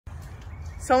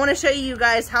So I want to show you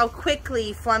guys how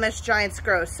quickly Flemish Giants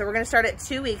grow. So we're going to start at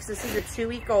 2 weeks. This is a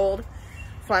 2-week-old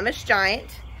Flemish Giant.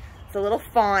 It's a little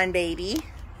fawn baby.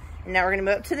 And now we're going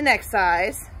to move up to the next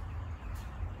size.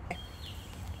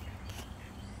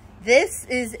 This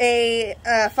is a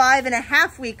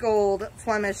 5.5-week-old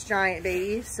Flemish Giant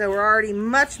baby. So we're already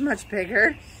much, much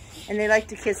bigger. And they like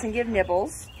to kiss and give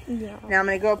nibbles. Yeah. Now I'm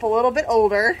going to go up a little bit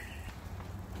older.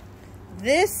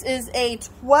 This is a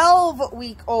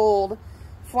 12-week-old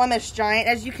Flemish Giant.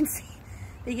 As you can see,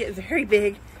 they get very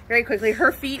big very quickly.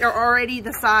 Her feet are already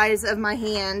the size of my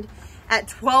hand at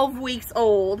 12 weeks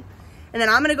old. And then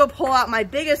I'm going to go pull out my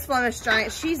biggest Flemish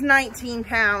Giant. She's 19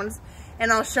 pounds.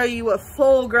 And I'll show you what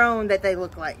full grown that they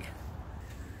look like.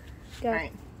 Go. All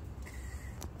right.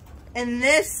 And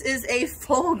this is a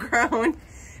full grown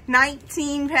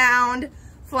 19-pound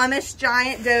Flemish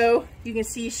Giant doe. You can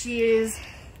see she is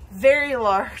very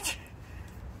large.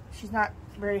 She's not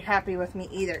very happy with me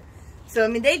either. So, I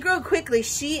mean, they grow quickly.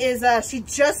 She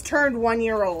just turned 1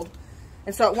 year old.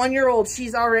 And so at 1 year old,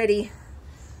 she's heavy.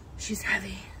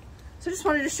 So just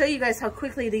wanted to show you guys how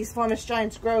quickly these Flemish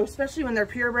Giants grow, especially when they're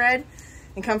purebred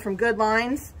and come from good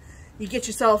lines. You get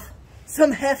yourself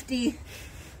some hefty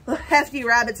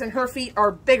rabbits, and her feet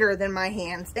are bigger than my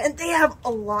hands. And they have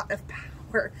a lot of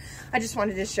power. I just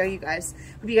wanted to show you guys.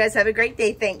 Hope you guys have a great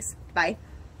day. Thanks. Bye.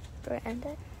 Do I end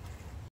it?